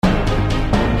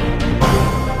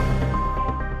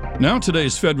Now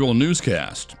today's Federal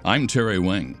Newscast. I'm Terry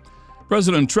Wing.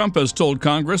 President Trump has told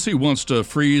Congress he wants to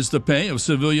freeze the pay of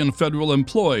civilian federal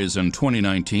employees in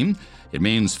 2019. It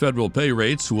means federal pay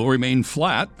rates will remain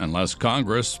flat unless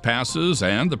Congress passes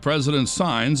and the president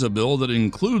signs a bill that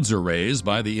includes a raise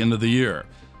by the end of the year.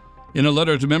 In a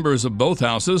letter to members of both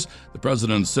houses, the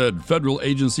president said federal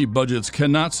agency budgets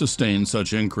cannot sustain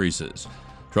such increases.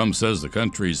 Trump says the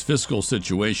country's fiscal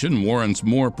situation warrants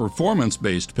more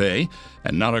performance-based pay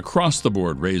and not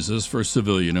across-the-board raises for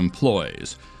civilian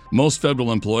employees. Most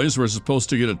federal employees were supposed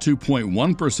to get a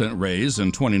 2.1% raise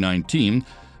in 2019.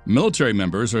 Military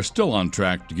members are still on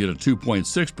track to get a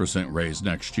 2.6% raise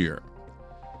next year.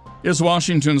 It's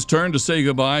Washington's turn to say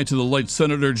goodbye to the late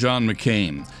Senator John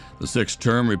McCain. The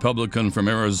six-term Republican from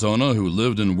Arizona who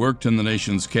lived and worked in the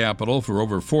nation's capital for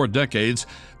over 4 decades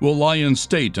will lie in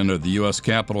state under the U.S.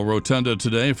 Capitol Rotunda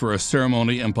today for a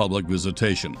ceremony and public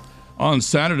visitation. On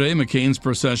Saturday, McCain's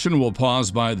procession will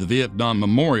pause by the Vietnam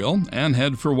Memorial and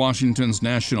head for Washington's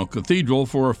National Cathedral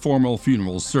for a formal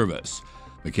funeral service.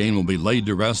 McCain will be laid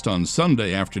to rest on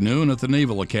Sunday afternoon at the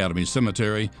Naval Academy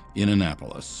Cemetery in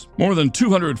Annapolis. More than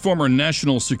 200 former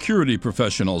national security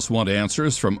professionals want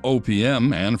answers from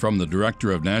OPM and from the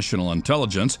Director of National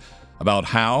Intelligence about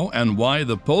how and why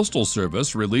the Postal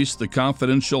Service released the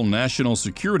confidential National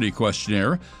Security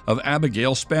Questionnaire of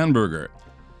Abigail Spanberger.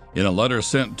 In a letter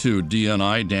sent to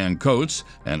DNI Dan Coates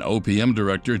and OPM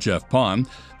Director Jeff Pond,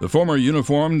 the former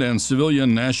uniformed and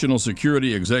civilian national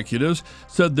security executives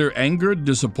said they're angered,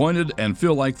 disappointed, and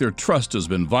feel like their trust has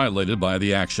been violated by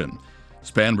the action.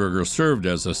 Spanberger served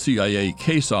as a CIA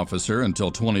case officer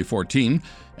until 2014,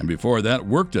 and before that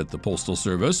worked at the Postal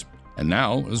Service, and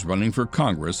now is running for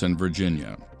Congress in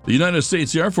Virginia. The United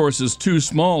States Air Force is too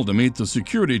small to meet the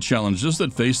security challenges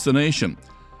that face the nation.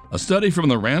 A study from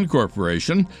the RAND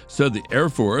Corporation said the Air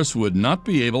Force would not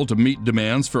be able to meet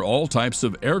demands for all types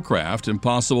of aircraft in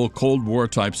possible Cold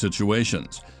War-type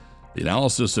situations. The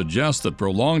analysis suggests that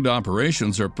prolonged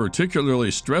operations are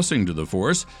particularly stressing to the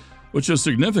force, which is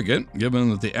significant given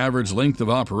that the average length of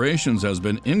operations has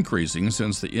been increasing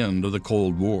since the end of the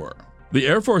Cold War. The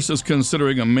Air Force is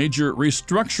considering a major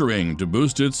restructuring to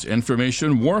boost its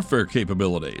information warfare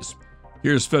capabilities.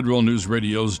 Here's Federal News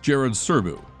Radio's Jared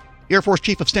Serbu. Air Force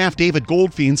Chief of Staff David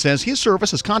Goldfein says his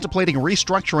service is contemplating a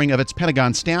restructuring of its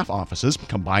Pentagon staff offices,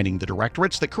 combining the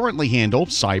directorates that currently handle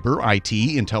cyber,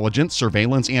 IT, intelligence,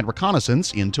 surveillance, and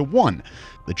reconnaissance into one.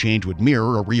 The change would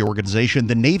mirror a reorganization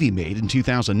the Navy made in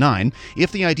 2009.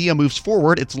 If the idea moves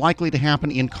forward, it's likely to happen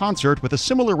in concert with a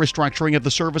similar restructuring of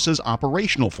the service's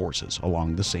operational forces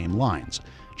along the same lines.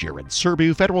 Jared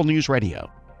Serbu, Federal News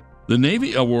Radio. The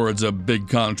Navy awards a big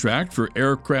contract for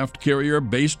aircraft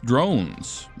carrier-based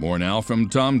drones. More now from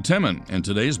Tom Temin in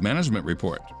today's management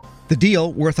report. The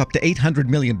deal, worth up to $800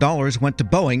 million, went to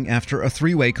Boeing after a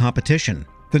 3-way competition.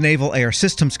 The Naval Air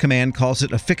Systems Command calls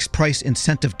it a fixed-price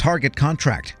incentive target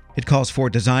contract. It calls for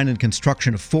design and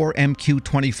construction of 4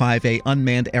 MQ-25A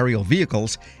unmanned aerial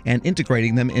vehicles and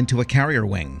integrating them into a carrier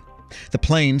wing. The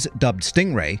planes, dubbed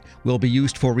Stingray, will be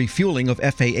used for refueling of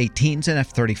FA-18s and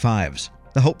F-35s.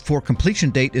 The hope for completion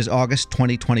date is August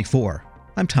 2024.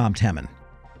 I'm Tom Temin.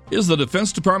 Is the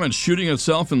Defense Department shooting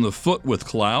itself in the foot with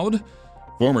cloud?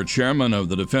 Former chairman of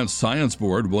the Defense Science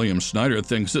Board, William Snyder,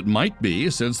 thinks it might be,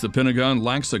 since the Pentagon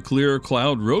lacks a clear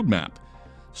cloud roadmap.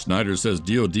 Snyder says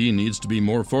DoD needs to be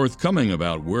more forthcoming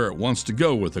about where it wants to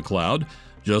go with the cloud,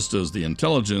 just as the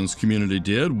intelligence community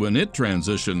did when it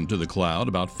transitioned to the cloud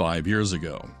about 5 years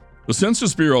ago. The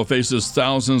Census Bureau faces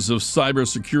thousands of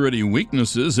cybersecurity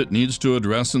weaknesses it needs to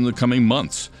address in the coming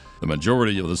months. The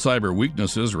majority of the cyber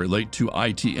weaknesses relate to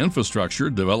IT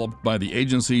infrastructure developed by the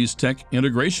agency's tech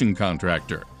integration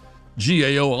contractor.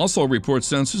 GAO also reports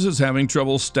Census is having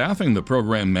trouble staffing the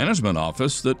program management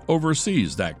office that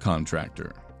oversees that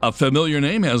contractor. A familiar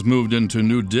name has moved into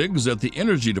new digs at the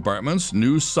Energy Department's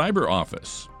new cyber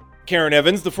office. Karen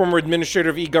Evans, the former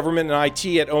administrator of e-government and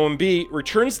IT at OMB,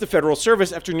 returns to federal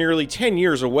service after nearly 10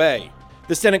 years away.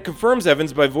 The Senate confirms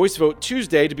Evans by voice vote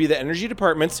Tuesday to be the Energy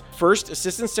Department's first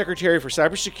Assistant Secretary for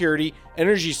Cybersecurity,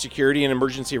 Energy Security, and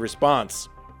Emergency Response.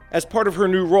 As part of her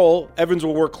new role, Evans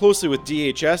will work closely with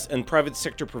DHS and private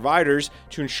sector providers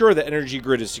to ensure the energy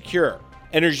grid is secure.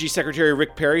 Energy Secretary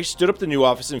Rick Perry stood up the new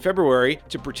office in February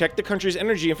to protect the country's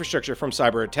energy infrastructure from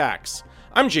cyber attacks.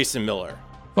 I'm Jason Miller.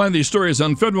 Find these stories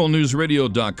on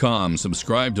federalnewsradio.com.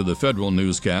 Subscribe to the Federal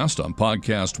Newscast on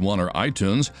Podcast One or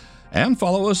iTunes, and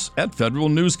follow us at Federal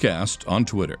Newscast on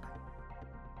Twitter.